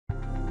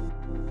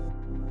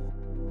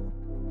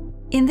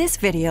In this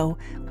video,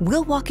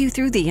 we'll walk you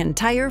through the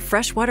entire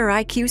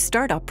FreshwaterIQ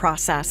startup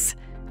process.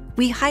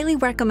 We highly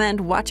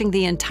recommend watching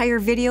the entire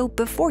video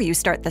before you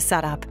start the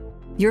setup.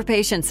 Your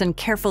patience and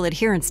careful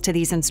adherence to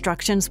these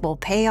instructions will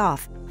pay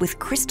off with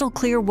crystal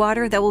clear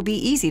water that will be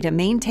easy to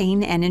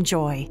maintain and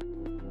enjoy.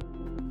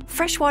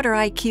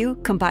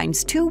 FreshwaterIQ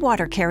combines two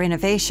water care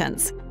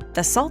innovations: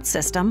 the salt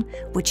system,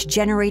 which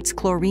generates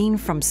chlorine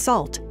from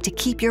salt to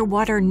keep your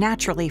water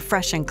naturally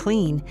fresh and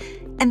clean,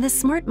 and the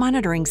smart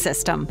monitoring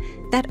system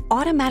that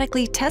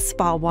automatically tests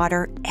spa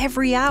water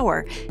every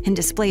hour and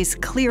displays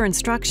clear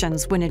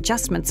instructions when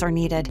adjustments are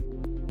needed.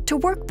 To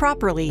work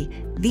properly,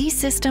 these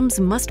systems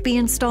must be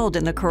installed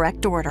in the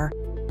correct order.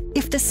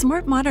 If the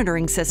smart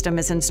monitoring system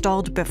is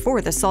installed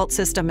before the salt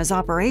system is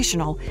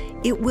operational,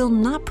 it will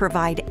not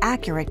provide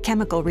accurate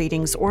chemical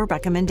readings or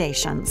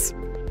recommendations.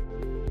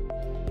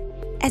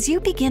 As you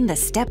begin the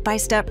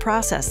step-by-step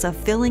process of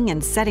filling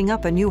and setting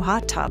up a new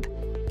hot tub,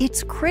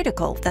 it's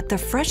critical that the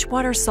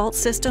freshwater salt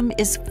system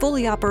is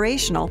fully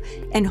operational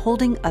and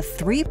holding a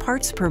 3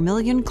 parts per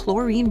million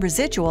chlorine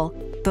residual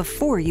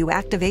before you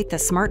activate the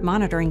smart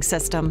monitoring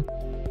system.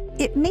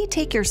 It may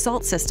take your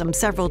salt system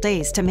several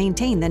days to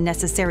maintain the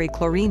necessary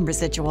chlorine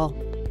residual.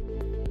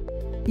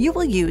 You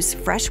will use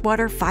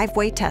freshwater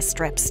 5-way test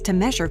strips to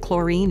measure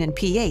chlorine and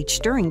pH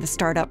during the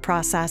startup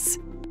process.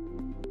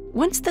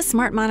 Once the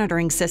smart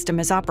monitoring system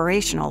is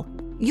operational,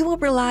 you will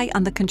rely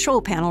on the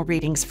control panel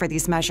readings for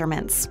these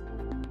measurements.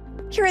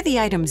 Here are the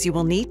items you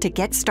will need to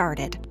get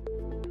started: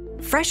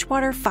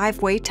 freshwater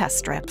 5-way test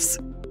strips,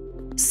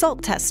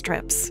 salt test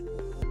strips,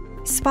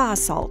 spa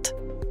salt,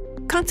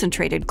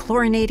 concentrated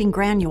chlorinating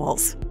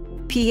granules,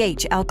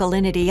 pH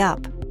alkalinity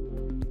up,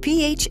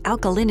 pH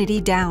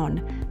alkalinity down,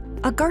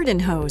 a garden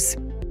hose,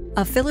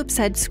 a Phillips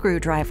head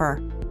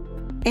screwdriver,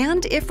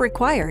 and, if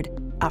required,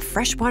 a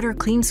freshwater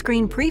clean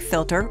screen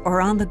pre-filter or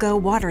on-the-go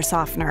water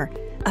softener,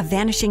 a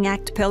Vanishing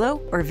Act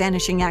pillow or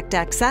Vanishing Act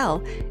XL,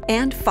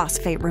 and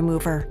phosphate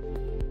remover.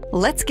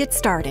 Let's get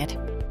started.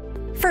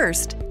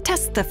 First,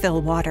 test the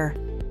fill water.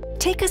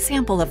 Take a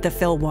sample of the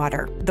fill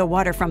water, the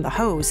water from the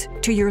hose,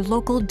 to your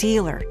local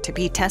dealer to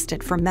be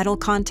tested for metal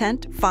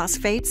content,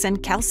 phosphates,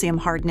 and calcium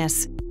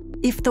hardness.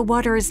 If the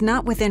water is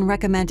not within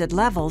recommended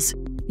levels,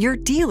 your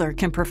dealer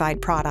can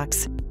provide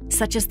products,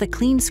 such as the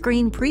Clean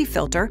Screen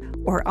Pre-Filter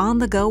or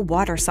on-the-go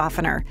water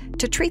softener,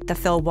 to treat the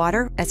fill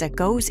water as it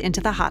goes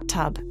into the hot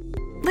tub.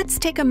 Let's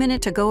take a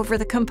minute to go over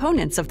the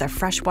components of the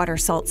freshwater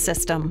salt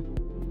system.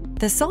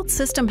 The salt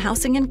system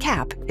housing and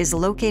cap is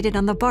located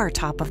on the bar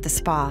top of the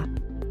spa.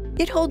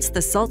 It holds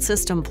the salt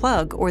system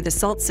plug or the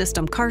salt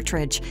system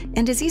cartridge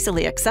and is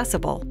easily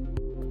accessible.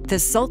 The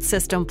salt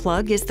system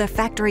plug is the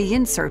factory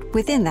insert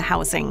within the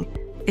housing.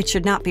 It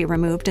should not be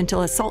removed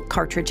until a salt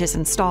cartridge is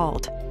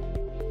installed.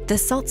 The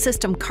salt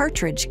system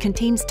cartridge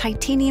contains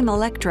titanium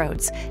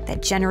electrodes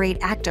that generate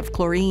active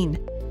chlorine.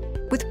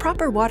 With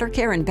proper water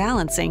care and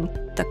balancing,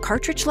 the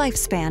cartridge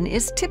lifespan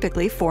is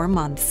typically 4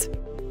 months.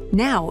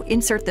 Now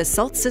insert the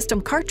salt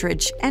system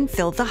cartridge and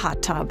fill the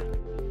hot tub.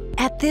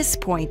 At this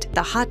point,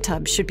 the hot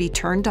tub should be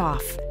turned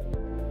off.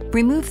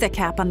 Remove the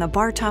cap on the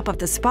bar top of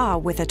the spa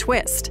with a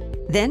twist,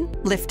 then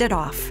lift it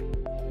off.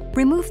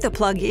 Remove the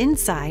plug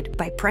inside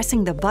by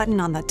pressing the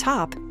button on the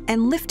top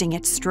and lifting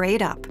it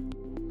straight up.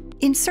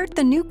 Insert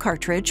the new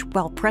cartridge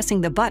while pressing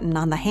the button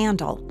on the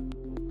handle.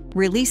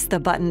 Release the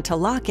button to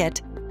lock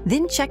it,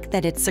 then check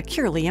that it's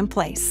securely in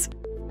place.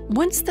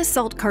 Once the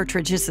salt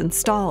cartridge is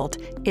installed,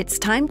 it's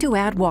time to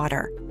add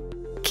water.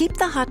 Keep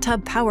the hot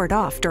tub powered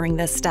off during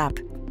this step.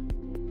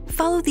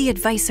 Follow the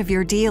advice of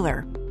your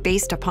dealer,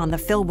 based upon the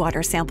fill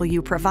water sample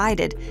you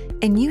provided,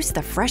 and use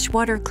the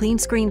freshwater clean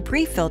screen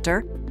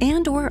pre-filter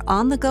and/or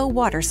on-the-go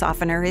water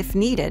softener if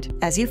needed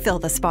as you fill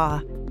the spa.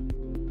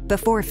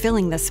 Before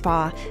filling the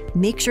spa,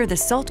 make sure the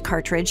salt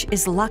cartridge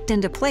is locked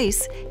into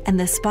place and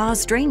the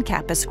spa's drain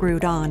cap is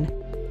screwed on.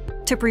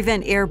 To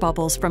prevent air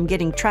bubbles from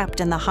getting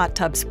trapped in the hot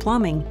tub's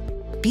plumbing,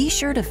 be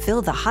sure to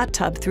fill the hot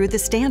tub through the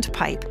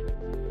standpipe.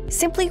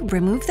 Simply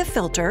remove the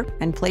filter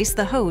and place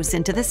the hose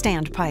into the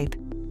standpipe.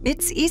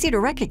 It's easy to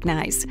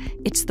recognize.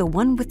 It's the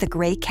one with the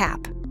gray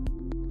cap.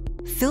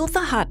 Fill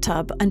the hot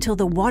tub until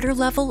the water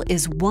level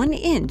is 1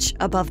 inch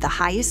above the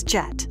highest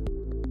jet.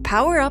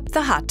 Power up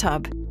the hot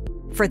tub.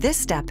 For this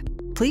step,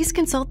 please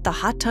consult the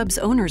hot tub's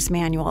owner's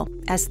manual,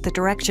 as the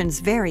directions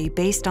vary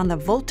based on the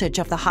voltage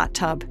of the hot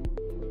tub.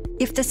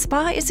 If the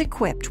spa is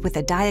equipped with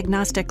a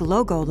diagnostic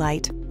logo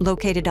light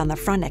located on the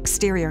front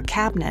exterior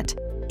cabinet,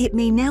 it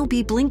may now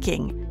be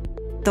blinking.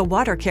 The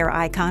water care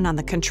icon on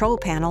the control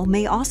panel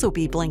may also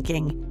be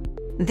blinking.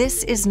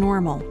 This is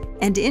normal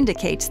and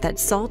indicates that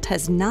salt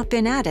has not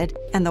been added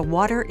and the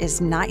water is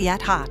not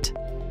yet hot.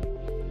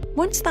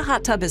 Once the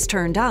hot tub is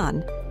turned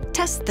on,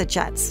 test the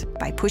jets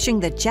by pushing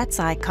the jets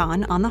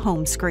icon on the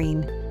home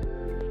screen.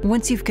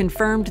 Once you've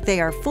confirmed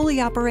they are fully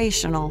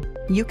operational,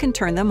 you can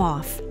turn them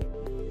off.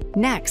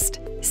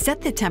 Next,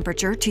 set the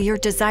temperature to your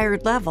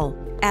desired level,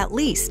 at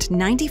least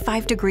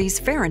 95 degrees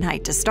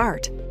Fahrenheit to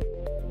start.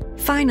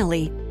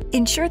 Finally,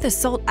 ensure the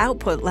salt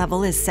output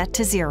level is set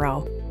to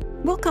 0.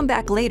 We'll come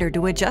back later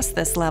to adjust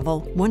this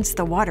level once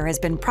the water has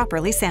been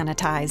properly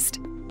sanitized.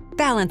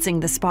 Balancing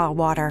the spa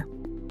water.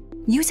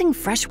 Using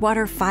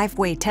freshwater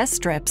 5-way test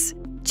strips,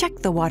 check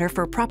the water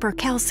for proper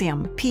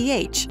calcium,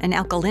 pH, and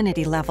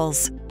alkalinity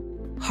levels.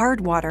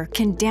 Hard water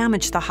can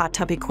damage the hot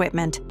tub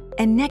equipment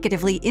and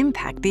negatively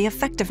impact the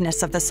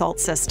effectiveness of the salt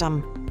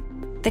system.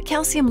 The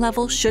calcium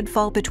level should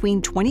fall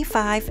between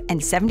 25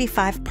 and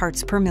 75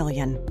 parts per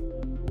million.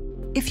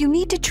 If you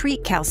need to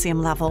treat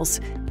calcium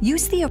levels,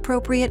 use the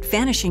appropriate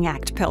Vanishing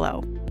Act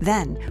pillow.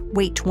 Then,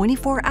 wait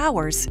 24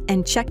 hours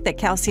and check the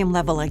calcium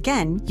level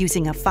again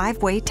using a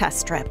 5-way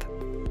test strip.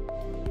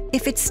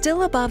 If it's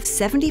still above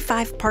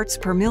 75 parts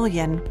per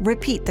million,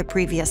 repeat the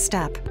previous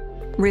step.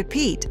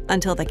 Repeat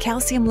until the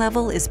calcium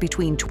level is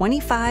between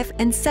 25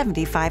 and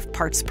 75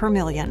 parts per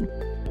million.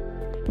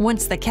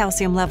 Once the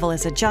calcium level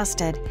is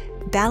adjusted,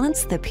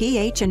 balance the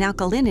pH and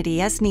alkalinity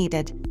as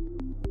needed.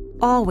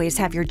 Always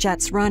have your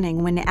jets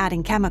running when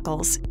adding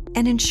chemicals,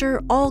 and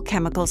ensure all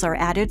chemicals are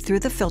added through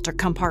the filter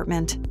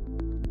compartment.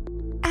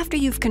 After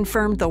you've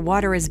confirmed the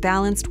water is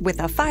balanced with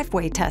a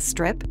 5-way test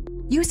strip,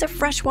 use a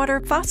freshwater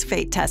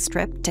phosphate test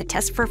strip to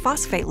test for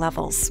phosphate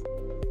levels.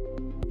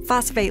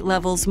 Phosphate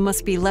levels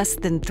must be less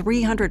than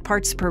 300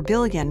 parts per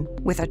billion,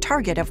 with a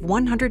target of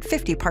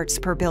 150 parts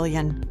per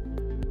billion.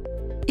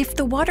 If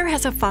the water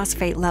has a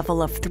phosphate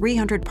level of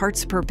 300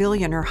 parts per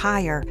billion or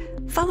higher,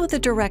 follow the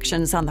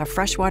directions on the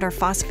freshwater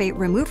phosphate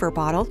remover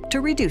bottle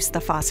to reduce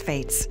the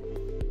phosphates.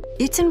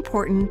 It's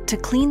important to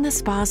clean the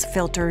spa's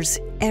filters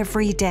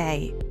every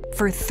day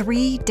for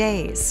 3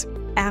 days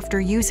after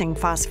using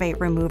phosphate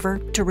remover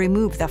to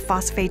remove the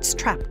phosphates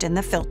trapped in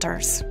the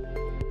filters.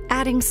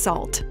 Adding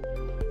salt.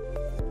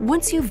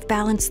 Once you've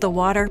balanced the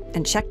water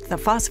and checked the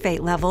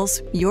phosphate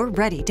levels, you're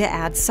ready to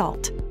add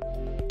salt.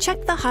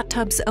 Check the hot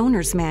tub's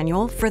owner's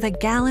manual for the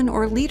gallon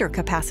or liter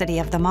capacity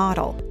of the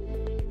model.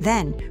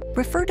 Then,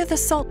 refer to the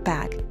salt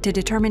bag to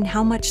determine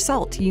how much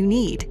salt you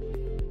need.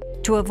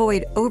 To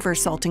avoid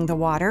oversalting the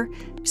water,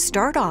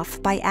 start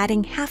off by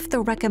adding half the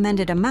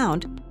recommended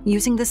amount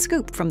using the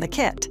scoop from the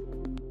kit.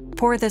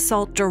 Pour the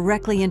salt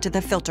directly into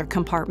the filter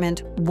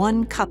compartment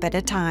 1 cup at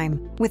a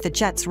time, with the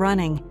jets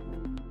running.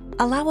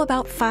 Allow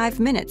about 5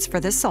 minutes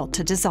for the salt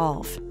to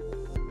dissolve.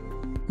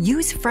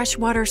 Use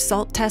freshwater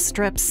salt test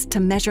strips to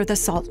measure the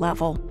salt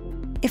level.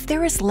 If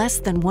there is less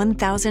than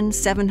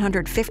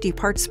 1,750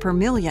 parts per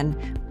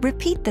million,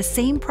 repeat the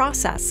same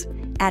process,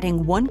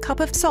 adding 1 cup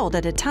of salt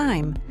at a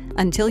time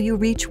until you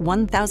reach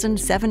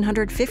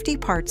 1,750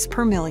 parts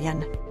per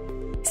million.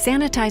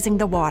 Sanitizing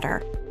the water.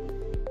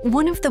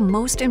 One of the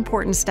most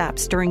important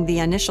steps during the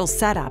initial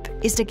setup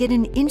is to get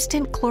an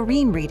instant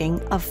chlorine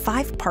reading of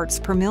 5 parts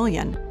per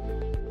million.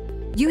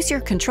 Use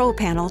your control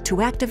panel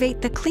to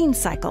activate the clean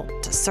cycle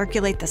to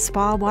circulate the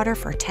spa water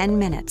for 10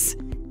 minutes.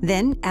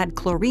 Then add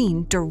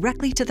chlorine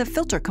directly to the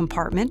filter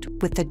compartment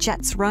with the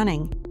jets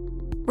running.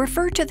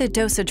 Refer to the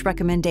dosage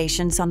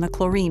recommendations on the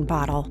chlorine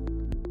bottle.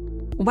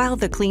 While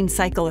the clean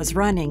cycle is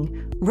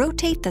running,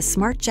 rotate the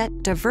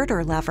SmartJet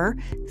diverter lever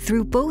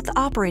through both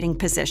operating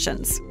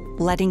positions,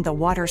 letting the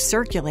water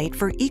circulate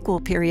for equal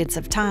periods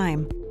of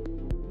time.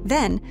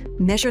 Then,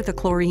 measure the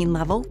chlorine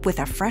level with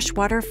a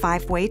freshwater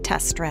 5-way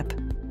test strip.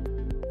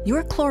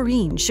 Your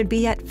chlorine should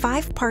be at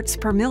 5 parts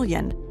per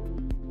million.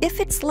 If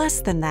it's less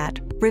than that,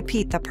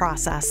 repeat the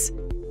process.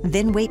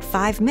 Then wait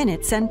 5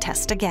 minutes and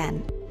test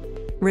again.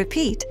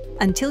 Repeat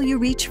until you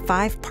reach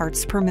 5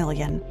 parts per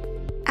million.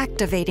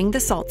 Activating the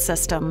salt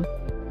system.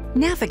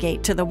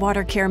 Navigate to the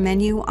Water Care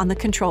menu on the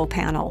control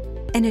panel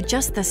and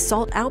adjust the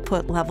salt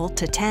output level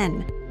to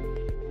 10.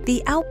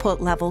 The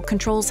output level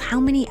controls how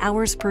many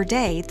hours per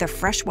day the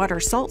freshwater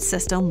salt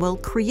system will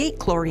create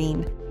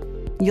chlorine.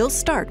 You'll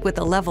start with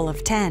a level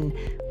of 10,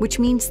 which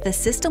means the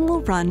system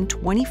will run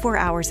 24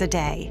 hours a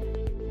day.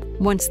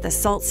 Once the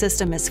salt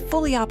system is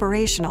fully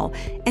operational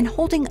and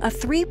holding a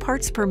 3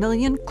 parts per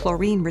million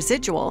chlorine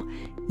residual,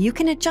 you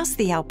can adjust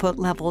the output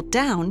level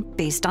down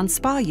based on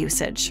spa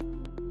usage.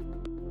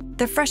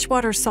 The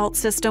freshwater salt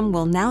system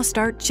will now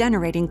start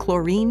generating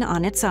chlorine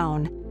on its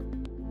own.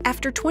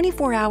 After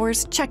 24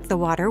 hours, check the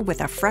water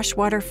with a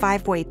freshwater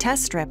 5-way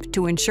test strip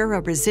to ensure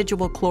a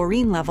residual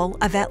chlorine level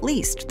of at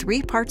least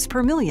 3 parts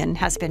per million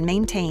has been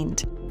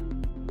maintained.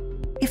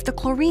 If the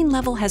chlorine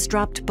level has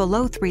dropped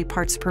below 3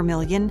 parts per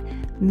million,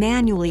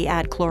 manually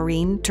add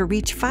chlorine to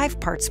reach 5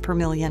 parts per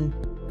million.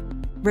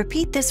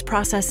 Repeat this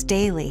process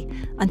daily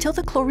until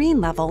the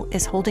chlorine level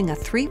is holding a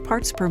 3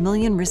 parts per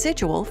million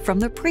residual from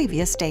the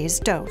previous day's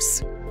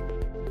dose.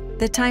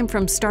 The time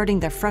from starting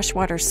the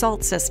freshwater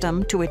salt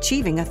system to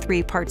achieving a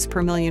 3 parts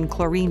per million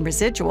chlorine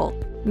residual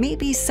may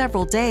be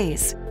several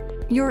days.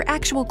 Your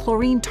actual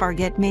chlorine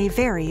target may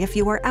vary if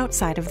you are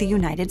outside of the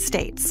United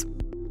States.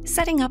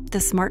 Setting up the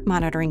smart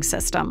monitoring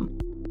system.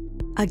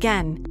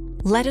 Again,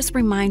 let us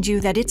remind you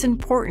that it's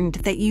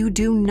important that you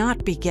do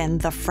not begin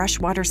the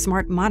freshwater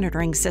smart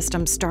monitoring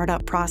system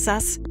startup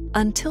process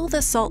until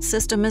the salt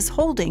system is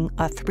holding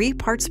a 3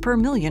 parts per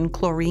million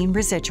chlorine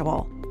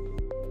residual.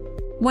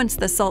 Once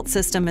the salt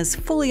system is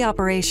fully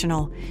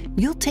operational,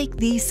 you'll take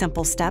these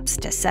simple steps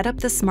to set up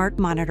the smart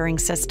monitoring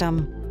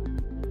system.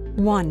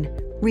 1.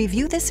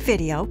 Review this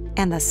video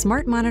and the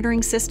Smart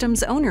Monitoring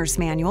System's owner's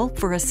manual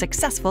for a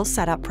successful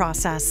setup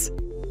process.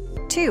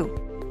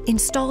 2.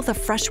 Install the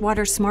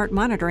Freshwater Smart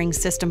Monitoring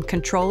System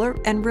controller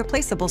and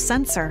replaceable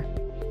sensor.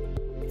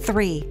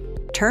 3.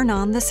 Turn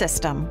on the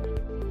system.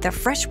 The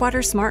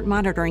Freshwater Smart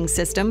Monitoring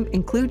System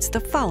includes the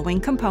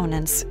following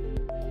components: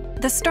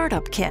 the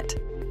startup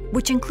kit,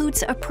 which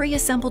includes a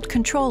pre-assembled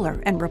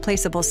controller and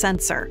replaceable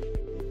sensor,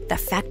 the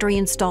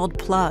factory-installed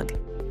plug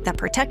that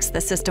protects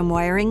the system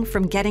wiring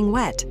from getting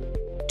wet.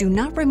 Do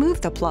not remove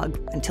the plug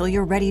until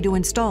you're ready to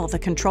install the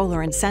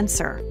controller and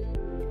sensor.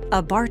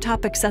 A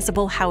bar-top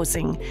accessible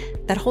housing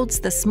that holds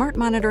the Smart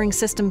Monitoring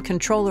System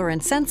controller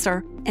and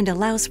sensor and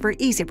allows for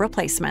easy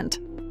replacement.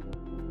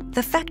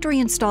 The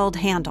factory-installed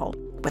handle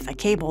with a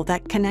cable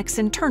that connects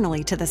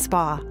internally to the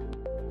spa.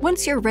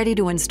 Once you're ready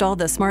to install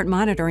the Smart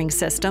Monitoring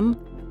System,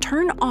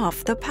 turn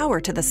off the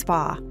power to the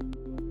spa.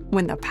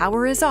 When the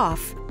power is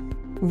off,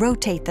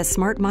 rotate the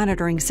Smart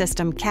Monitoring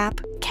System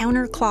cap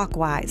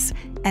counterclockwise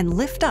and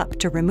lift up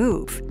to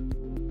remove.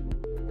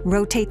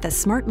 Rotate the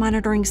Smart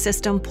Monitoring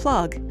System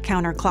plug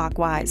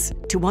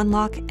counterclockwise to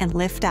unlock and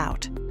lift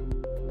out.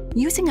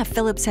 Using a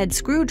Phillips head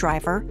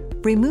screwdriver,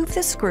 remove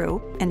the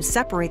screw and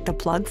separate the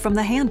plug from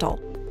the handle.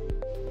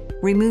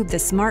 Remove the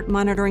Smart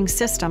Monitoring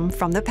System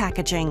from the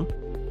packaging.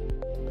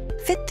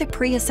 Fit the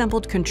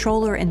pre-assembled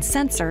controller and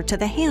sensor to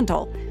the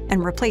handle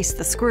and replace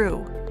the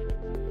screw.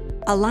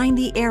 Align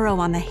the arrow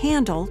on the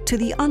handle to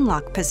the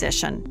unlock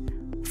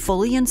position.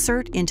 Fully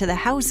insert into the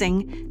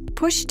housing,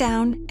 push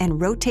down and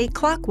rotate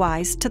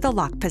clockwise to the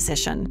lock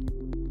position.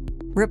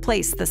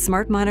 Replace the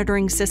Smart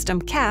Monitoring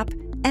System cap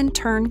and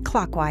turn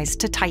clockwise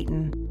to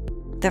tighten.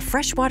 The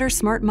Freshwater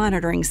Smart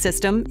Monitoring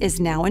System is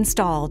now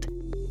installed.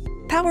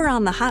 Power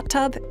on the hot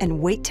tub and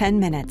wait 10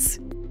 minutes.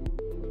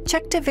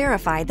 Check to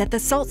verify that the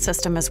salt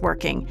system is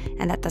working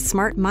and that the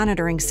Smart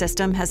Monitoring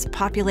System has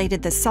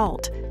populated the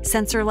salt,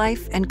 sensor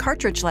life, and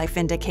cartridge life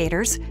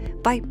indicators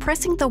by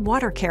pressing the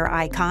water care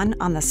icon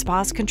on the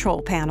spa's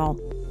control panel.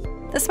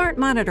 The Smart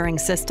Monitoring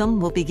System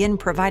will begin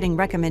providing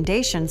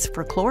recommendations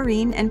for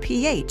chlorine and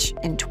pH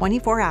in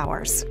 24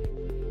 hours.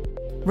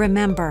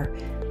 Remember,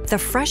 the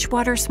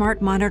Freshwater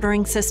Smart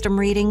Monitoring System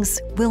readings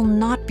will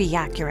not be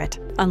accurate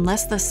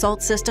unless the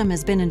salt system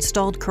has been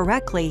installed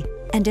correctly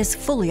and is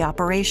fully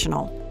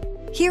operational.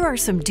 Here are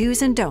some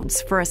do's and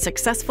don'ts for a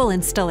successful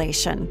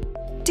installation.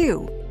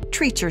 Do: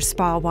 treat your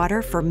spa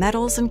water for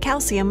metals and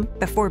calcium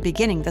before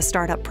beginning the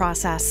startup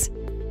process.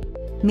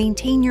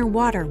 Maintain your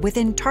water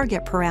within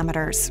target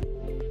parameters.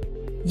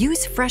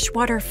 Use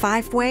Freshwater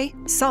 5-way,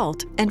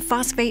 salt, and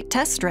phosphate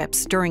test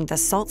strips during the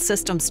salt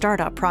system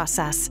startup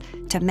process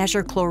to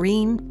measure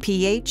chlorine,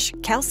 pH,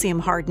 calcium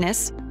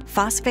hardness,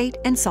 phosphate,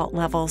 and salt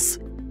levels.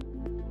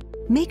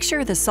 Make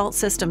sure the salt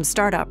system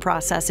startup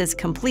process is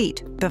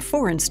complete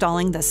before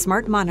installing the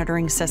Smart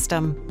Monitoring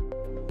System.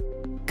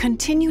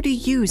 Continue to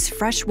use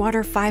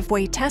Freshwater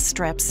 5-way test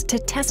strips to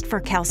test for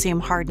calcium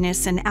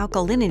hardness and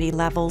alkalinity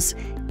levels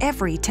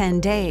every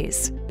 10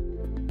 days.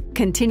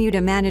 Continue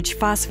to manage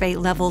phosphate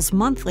levels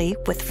monthly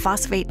with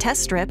phosphate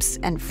test strips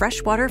and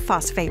Freshwater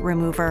phosphate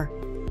remover.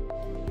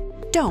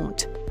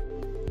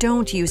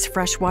 Don't use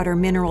Freshwater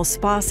mineral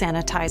spa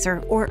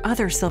sanitizer or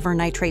other silver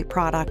nitrate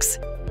products.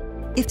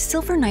 If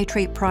silver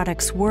nitrate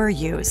products were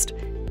used,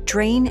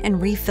 drain and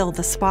refill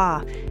the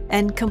spa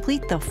and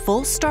complete the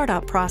full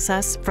startup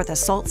process for the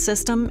salt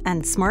system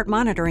and Smart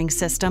Monitoring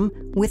System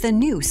with a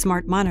new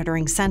Smart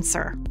Monitoring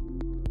sensor.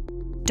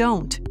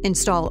 Don't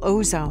install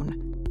ozone.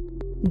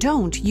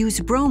 Don't use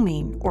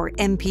bromine or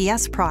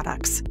MPS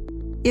products.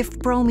 If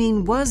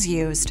bromine was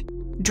used,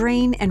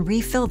 drain and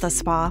refill the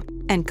spa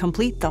and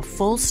complete the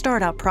full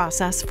startup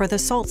process for the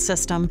salt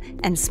system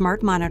and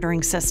Smart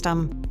Monitoring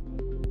System.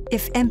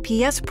 If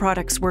MPS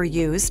products were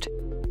used,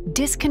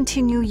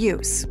 discontinue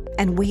use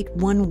and wait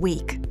 1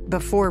 week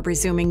before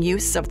resuming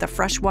use of the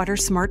Freshwater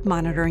Smart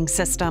Monitoring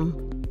System.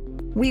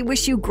 We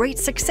wish you great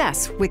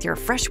success with your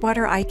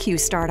FreshwaterIQ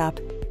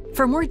startup.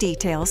 For more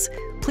details,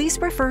 please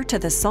refer to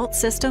the Salt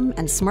System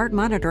and Smart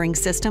Monitoring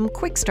System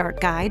Quick Start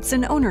Guides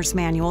and Owner's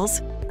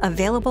Manuals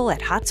available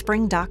at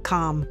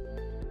hotspring.com.